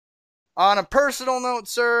On a personal note,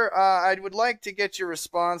 sir, I would like to get your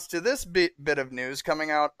response to this bit of news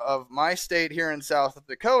coming out of my state here in South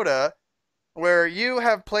Dakota, where you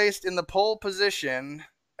have placed in the pole position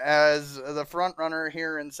as the front runner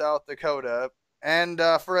here in South Dakota, and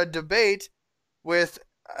for a debate with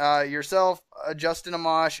yourself, Justin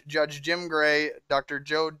Amash, Judge Jim Gray, Dr.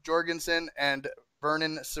 Joe Jorgensen, and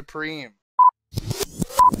Vernon Supreme.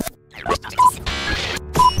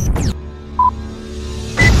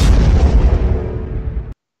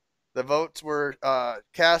 The votes were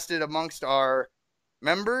casted amongst our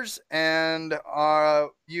members, and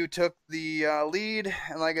you took the lead.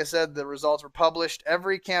 And like I said, the results were published.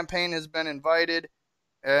 Every campaign has been invited,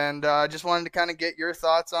 and I just wanted to kind of get your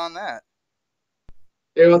thoughts on that.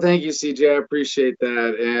 Yeah, well, thank you, CJ. I appreciate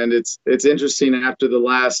that, and it's interesting after the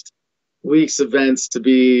last week's events to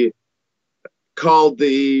be called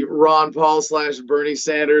the Ron Paul slash Bernie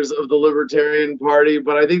Sanders of the Libertarian Party.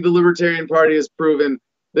 But I think the Libertarian Party has proven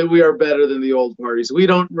that we are better than the old parties. We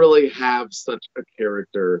don't really have such a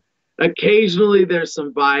character. Occasionally there's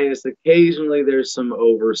some bias. Occasionally there's some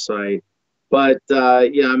oversight. But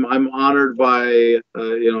yeah, I'm honored by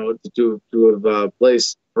to have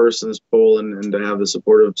placed first in this poll and to have the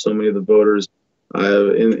support of so many of the voters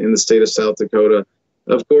in the state of South Dakota.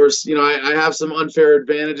 Of course, I have some unfair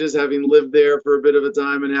advantages having lived there for a bit of a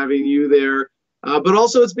time and having you there. But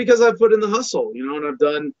also it's because I've put in the hustle, and I've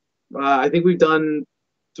done, I think we've done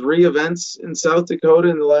 3 events in South Dakota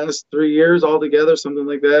in the last 3 years altogether, something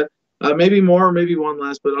like that. Maybe more, maybe one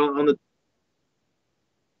less, but on the.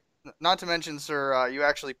 Not to mention, sir, you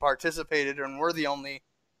actually participated and were the only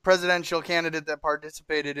presidential candidate that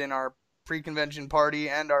participated in our pre-convention party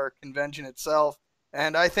and our convention itself.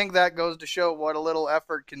 And I think that goes to show what a little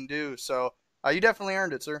effort can do. So you definitely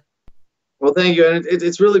earned it, sir. Well, thank you. And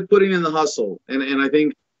it's really putting in the hustle. And I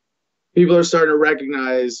think people are starting to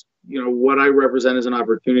recognize, what I represent as an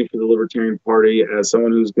opportunity for the Libertarian Party as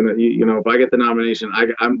someone who's going to, if I get the nomination,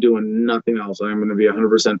 I'm doing nothing else. I'm going to be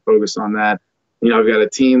 100% focused on that. I've got a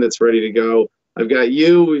team that's ready to go. I've got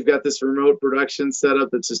you. We've got this remote production setup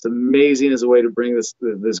that's just amazing as a way to bring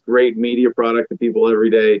this great media product to people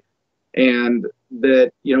every day. And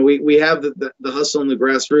that, we have the hustle and the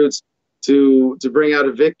grassroots to bring out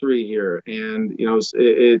a victory here. And,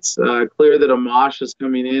 it's clear that Amash is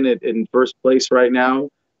coming in first place right now,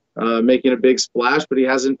 making a big splash, but he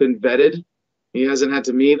hasn't been vetted. He hasn't had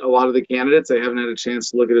to meet a lot of the candidates. They haven't had a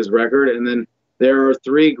chance to look at his record. And then there are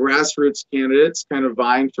 3 grassroots candidates kind of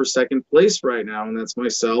vying for second place right now, and that's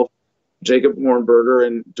myself, Jacob Hornberger,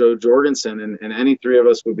 and Joe Jorgensen. And any 3 of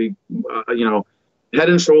us would be, head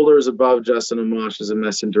and shoulders above Justin Amash as a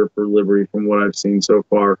messenger for liberty from what I've seen so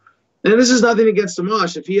far. And this is nothing against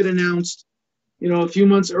Amash. If he had announced, a few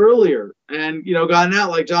months earlier and, gotten out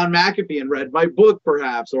like John McAfee and read my book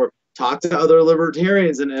perhaps, or talked to other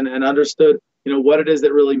libertarians and understood, what it is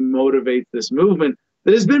that really motivates this movement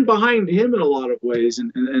that has been behind him in a lot of ways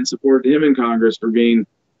and supported him in Congress for being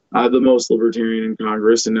the most libertarian in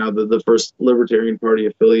Congress and now the first Libertarian Party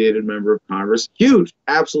affiliated member of Congress. Huge,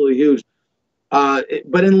 absolutely huge.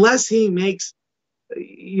 But unless he makes,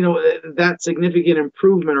 that significant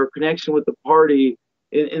improvement or connection with the party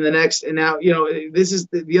in the next, and now, this is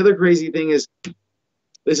the other crazy thing is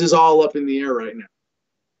this is all up in the air right now.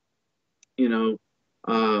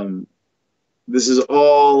 This is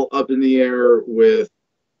all up in the air with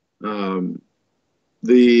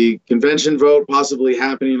the convention vote possibly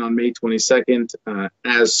happening on May 22nd,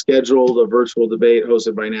 as scheduled, a virtual debate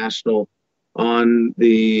hosted by National on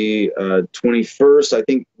the 21st. I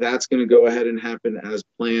think that's going to go ahead and happen as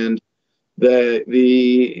planned. But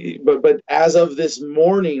as of this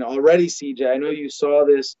morning already, CJ, I know you saw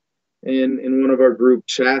this in one of our group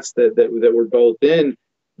chats that we're both in.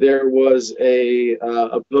 There was a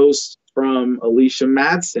post from Alicia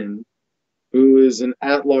Madsen, who is an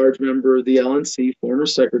at-large member of the LNC, former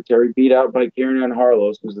secretary, beat out by Karen Ann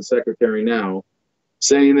Harlos, who's the secretary now,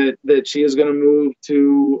 saying that she is going to move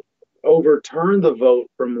to overturn the vote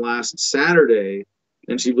from last Saturday,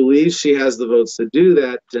 and she believes she has the votes to do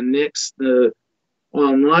that, to nix the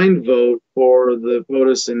online vote for the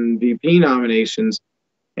POTUS and VP nominations.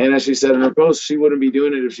 And as she said in her post, she wouldn't be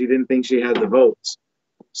doing it if she didn't think she had the votes.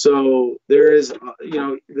 So there is,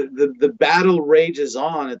 the battle rages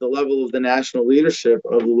on at the level of the national leadership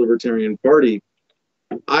of the Libertarian Party.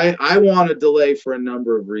 I want to delay for a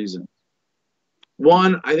number of reasons.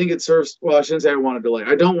 One, I think it serves, well, I shouldn't say I want to delay.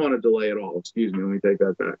 I don't want to delay at all. Excuse me, let me take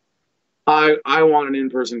that back. I want an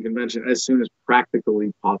in-person convention as soon as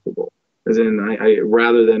practically possible, as in I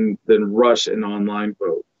rather than rush an online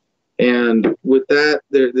vote. And with that,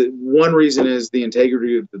 the one reason is the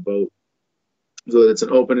integrity of the vote. so that it's an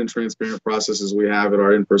open and transparent process as we have at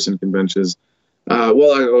our in-person conventions. I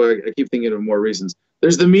keep thinking of more reasons.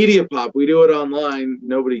 There's the media pop. We do it online.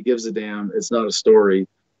 Nobody gives a damn. It's not a story,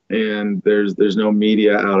 and there's no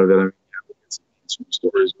media out of it. I mean, yeah, we get some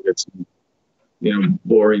stories, we get some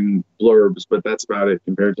boring blurbs, but that's about it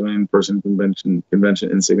compared to an in-person convention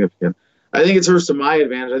insignificant. I think it serves to my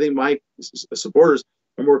advantage. I think my supporters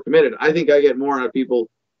are more committed. I think I get more out of people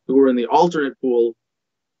who are in the alternate pool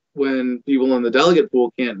when people in the delegate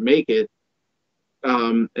pool can't make it.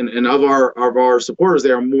 And of our supporters, they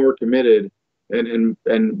are more committed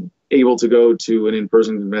and able to go to an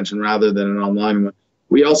in-person convention rather than an online one.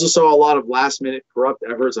 We also saw a lot of last-minute corrupt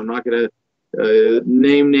efforts. I'm not going to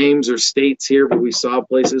name names or states here, but we saw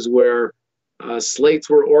places where slates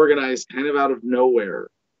were organized kind of out of nowhere.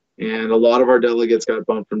 And a lot of our delegates got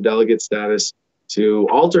bumped from delegate status to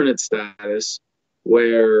alternate status,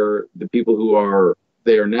 where the people who are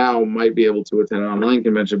there now might be able to attend an online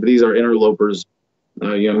convention, but these are interlopers,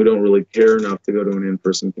 who don't really care enough to go to an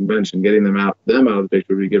in-person convention. Getting them out of the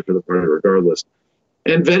picture would be good for the party regardless.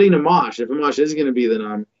 And vetting Amash, if Amash is going to be the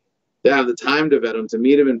nominee, to have the time to vet him, to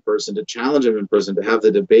meet him in person, to challenge him in person, to have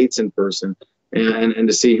the debates in person, and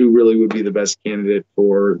to see who really would be the best candidate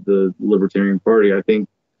for the Libertarian Party. I think,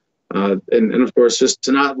 and of course, just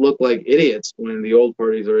to not look like idiots when the old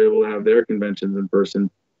parties are able to have their conventions in person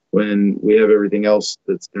when we have everything else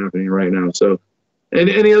that's happening right now. So,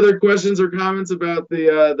 any other questions or comments about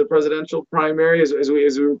the presidential primary as we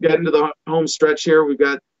get into the home stretch here? We've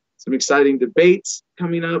got some exciting debates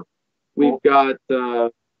coming up. We've got.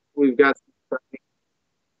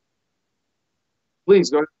 Please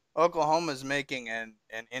go ahead. Oklahoma's making an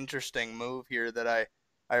interesting move here that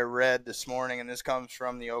I read this morning, and this comes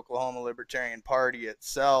from the Oklahoma Libertarian Party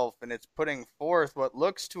itself, and it's putting forth what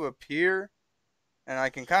looks to appear, and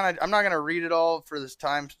I'm not going to read it all for this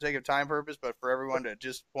time, sake of time purpose, but for everyone to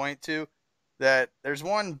just point to that there's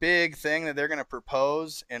one big thing that they're going to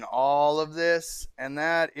propose in all of this, and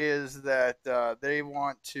that is that they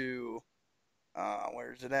want to,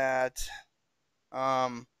 where's it at?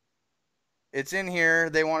 It's in here.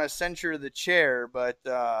 They want to censure the chair, but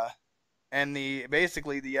and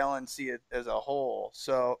basically the LNC as a whole.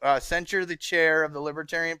 So censure the chair of the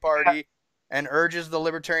Libertarian Party and urges the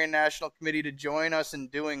Libertarian National Committee to join us in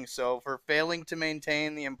doing so for failing to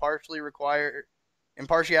maintain the impartiality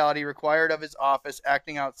required of his office,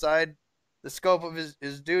 acting outside the scope of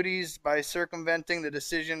his duties by circumventing the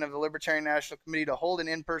decision of the Libertarian National Committee to hold an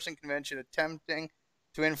in-person convention, attempting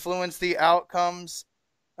to influence the outcomes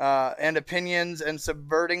and opinions, and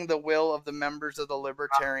subverting the will of the members of the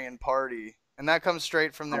Libertarian Party. And that comes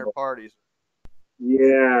straight from their parties.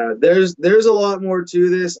 Yeah, there's a lot more to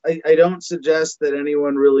this. I don't suggest that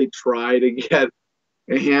anyone really try to get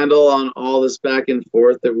a handle on all this back and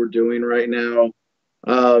forth that we're doing right now.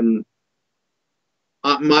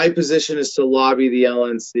 My position is to lobby the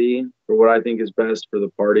LNC for what I think is best for the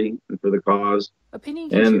party and for the cause.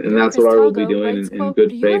 And that's what I will be doing in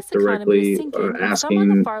good faith, directly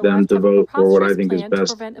asking them to vote for what I think is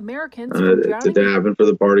best to happen for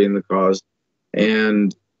the party and the cause.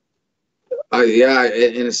 And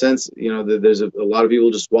in a sense, there's a lot of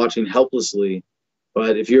people just watching helplessly.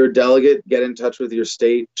 But if you're a delegate, get in touch with your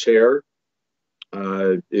state chair.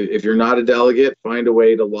 If you're not a delegate, find a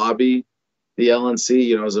way to lobby the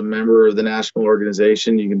LNC, as a member of the national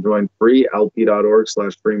organization. You can join free,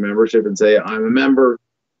 lp.org/free membership, and say, I'm a member,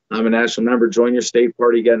 I'm a national member. Join your state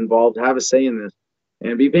party, get involved, have a say in this,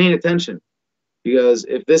 and be paying attention. Because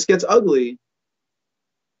if this gets ugly,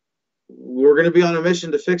 we're going to be on a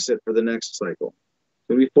mission to fix it for the next cycle. It's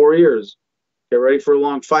going to be 4 years. Get ready for a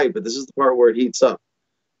long fight, but this is the part where it heats up.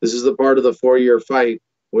 This is the part of the 4-year fight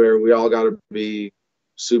where we all got to be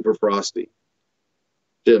super frosty.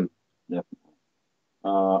 Jim. Yep.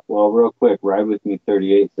 Well, real quick, Ride With Me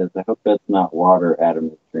 38 says, I hope that's not water Adam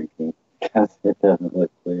is drinking, because it doesn't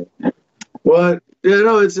look clear. What? Yeah,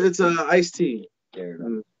 no, it's iced tea.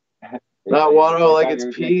 Not water. Oh, like it's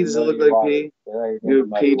pee. Does it look like pee? Yeah,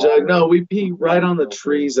 pee jug. No, we pee right on the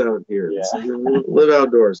trees out here. Yeah. So we live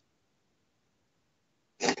outdoors.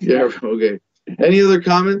 Yeah, okay. Any other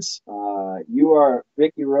comments?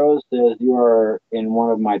 Vicky Rose says, you are in one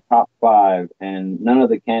of my top 5, and none of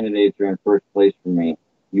the candidates are in first place for me.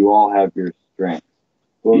 You all have your strengths.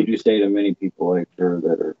 What would you say to many people like her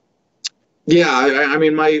that are? Yeah, I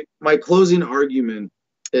mean, my closing argument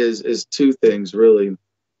is 2 things, really.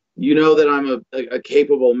 You know that I'm a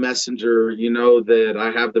capable messenger. You know that I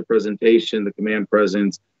have the presentation, the command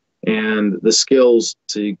presence, and the skills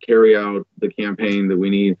to carry out the campaign that we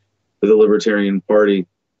need for the Libertarian Party.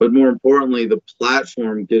 But more importantly, the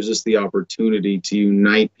platform gives us the opportunity to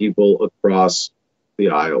unite people across the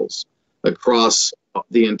aisles, across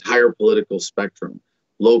the entire political spectrum.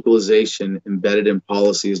 Localization embedded in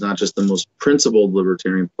policy is not just the most principled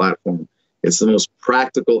libertarian platform, it's the most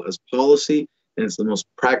practical as policy, and it's the most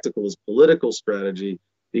practical as political strategy,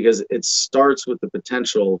 because it starts with the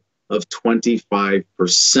potential of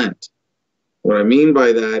 25%. What I mean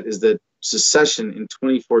by that is that secession in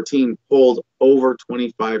 2014 polled over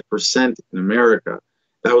 25% in America.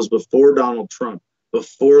 That was before Donald Trump,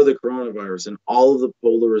 before the coronavirus, and all of the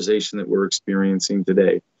polarization that we're experiencing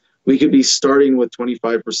today. We could be starting with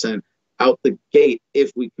 25% out the gate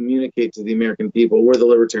if we communicate to the American people. We're the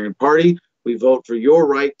Libertarian Party. We vote for your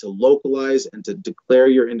right to localize and to declare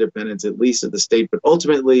your independence, at least at the state, but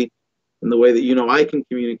ultimately, in the way that I can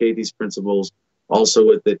communicate these principles, also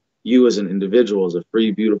with that you as an individual, as a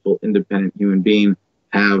free, beautiful, independent human being,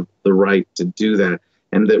 have the right to do that.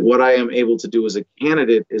 And that what I am able to do as a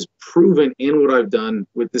candidate is proven in what I've done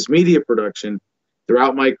with this media production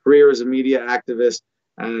throughout my career as a media activist,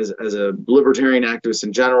 as a libertarian activist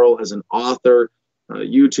in general, as an author,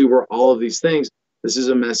 YouTuber, all of these things. This is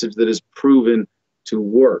a message that is proven to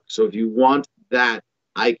work. So if you want that,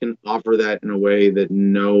 I can offer that in a way that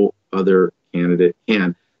no other candidate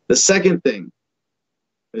can. The second thing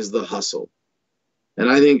is the hustle. And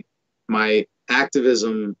I think my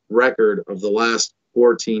activism record of the last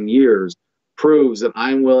 14 years proves that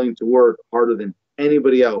I'm willing to work harder than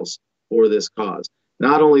anybody else for this cause.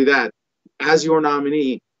 Not only that, as your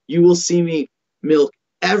nominee, you will see me milk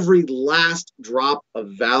every last drop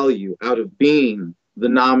of value out of being the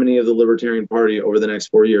nominee of the Libertarian Party over the next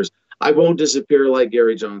 4 years. I won't disappear like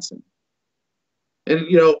Gary Johnson. And,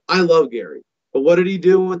 I love Gary. But what did he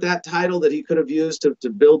do with that title that he could have used to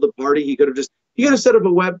build the party? He could have set up a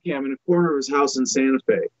webcam in a corner of his house in Santa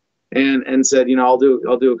Fe and said, I'll do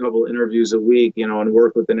a couple interviews a week, and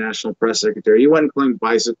work with the national press secretary. He went and climbed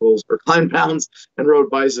bicycles or climbed mountains and rode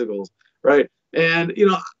bicycles, right? And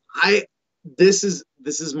this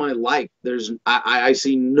is my life. I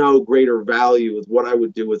see no greater value with what I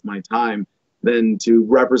would do with my time than to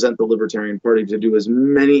represent the Libertarian Party, to do as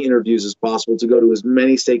many interviews as possible, to go to as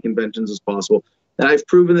many state conventions as possible. And I've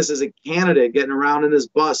proven this as a candidate, getting around in this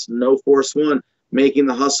bus, no force one, making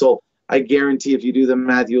the hustle. I guarantee if you do the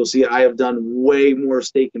math, you'll see I have done way more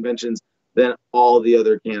state conventions than all the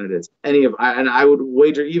other candidates. And I would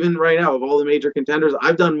wager, even right now, of all the major contenders,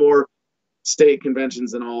 I've done more state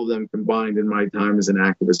conventions than all of them combined in my time as an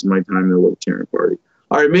activist, in my time in the Libertarian Party.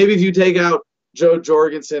 All right, maybe if you take out Joe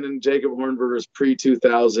Jorgensen and Jacob Hornberger's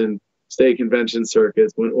pre-2000 state convention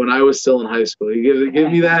circuits when I was still in high school, you give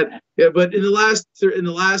me that. Yeah, but in the last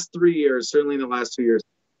 3 years, certainly in the last 2 years,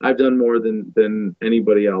 I've done more than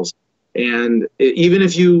anybody else. And even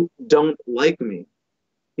if you don't like me,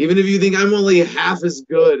 even if you think I'm only half as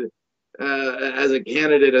good as a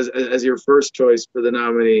candidate as your first choice for the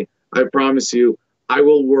nominee, I promise you, I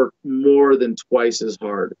will work more than twice as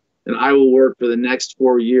hard. And I will work for the next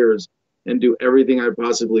 4 years and do everything I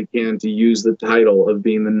possibly can to use the title of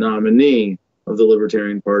being the nominee of the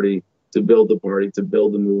Libertarian Party to build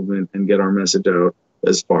the movement, and get our message out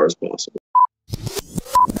as far as possible.